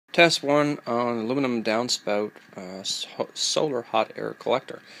Test 1 on aluminum downspout solar hot air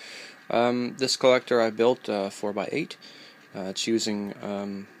collector. This collector I built 4x8. It's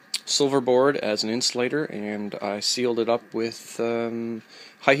using silver board as an insulator, and I sealed it up with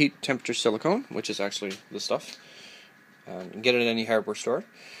high heat temperature silicone, which is actually the stuff. You can get it at any hardware store.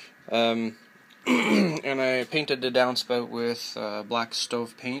 And I painted the downspout with black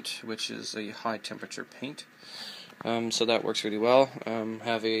stove paint, which is a high temperature paint. So that works really well.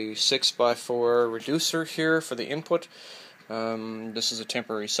 Have a 6x4 reducer here for the input. This is a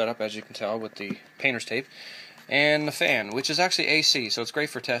temporary setup, as you can tell, with the painter's tape. And the fan, which is actually AC, so it's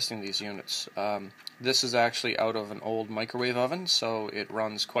great for testing these units. This is actually out of an old microwave oven, so it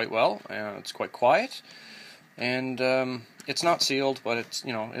runs quite well, and it's quite quiet. And it's not sealed, but it's,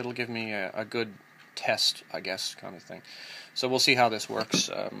 it'll give me a good test, I guess, kind of thing. So we'll see how this works.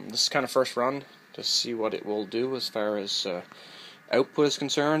 This is kind of first run to see what it will do as far as output is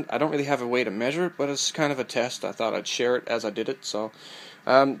concerned. I don't really have a way to measure it, but it's kind of a test. I thought I'd share it as I did it. So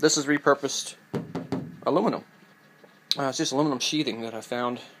this is repurposed aluminum. It's just aluminum sheathing that I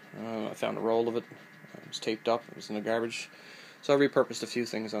found. I found a roll of it. It was taped up. It was in the garbage. So I repurposed a few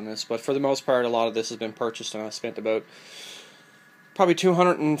things on this. But for the most part, a lot of this has been purchased, and I spent about probably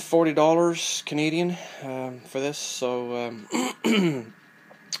 $240 Canadian for this. So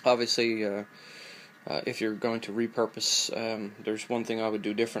obviously, if you're going to repurpose, there's one thing I would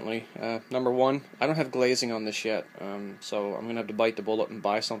do differently. Number one, I don't have glazing on this yet, so I'm going to have to bite the bullet and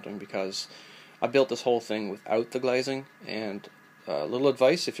buy something, because I built this whole thing without the glazing. And little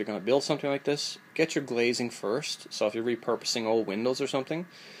advice, if you're going to build something like this, get your glazing first. So if you're repurposing old windows or something,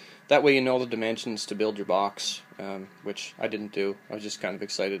 that way you know the dimensions to build your box, which I didn't do. I was just kind of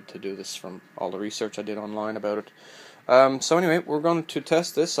excited to do this from all the research I did online about it. So anyway, we're going to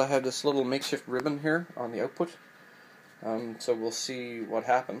test this. I have this little makeshift ribbon here on the output, so we'll see what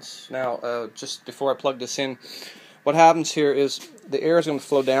happens. Now, just before I plug this in, what happens here is the air is going to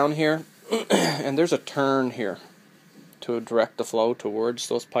flow down here, and there's a turn here to direct the flow towards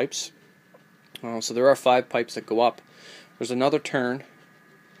those pipes. So there are 5 pipes that go up. There's another turn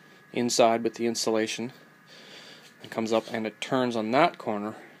inside with the insulation. It comes up and it turns on that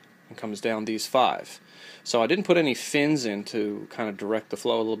corner and comes down these 5. So I didn't put any fins in to kind of direct the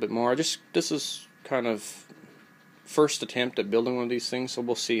flow a little bit more. This is kind of first attempt at building one of these things, so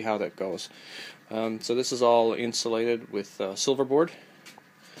we'll see how that goes. So this is all insulated with silver board,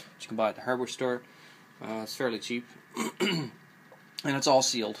 which you can buy at the hardware store. It's fairly cheap, and it's all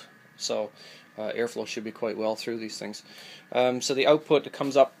sealed, so airflow should be quite well through these things. So the output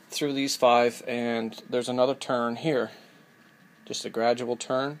comes up through these 5, and there's another turn here, just a gradual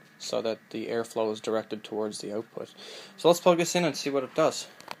turn, so that the airflow is directed towards the output. So let's plug this in and see what it does.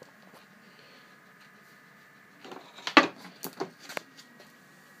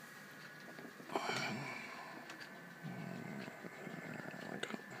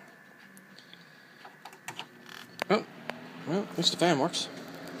 Oh, well, at least the fan works.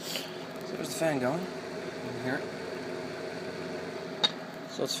 So there's the fan going. You can hear it.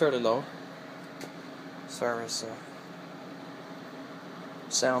 So it's fairly low as far as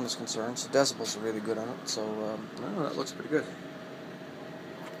sound is concerned. So decibels are really good on it. So oh, that looks pretty good.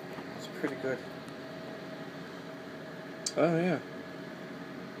 It's pretty good. Oh yeah.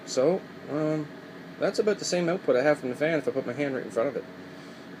 So that's about the same output I have from the fan if I put my hand right in front of it,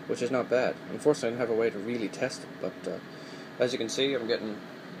 which is not bad. Unfortunately, I didn't have a way to really test it, but as you can see, I'm getting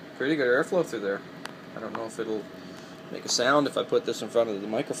pretty good airflow through there. I don't know if it'll make a sound if I put this in front of the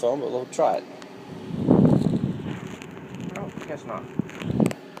microphone, but we'll try it. No, I guess not.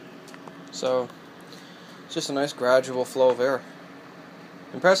 So, it's just a nice gradual flow of air.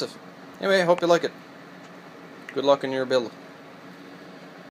 Impressive. Anyway, I hope you like it. Good luck in your build.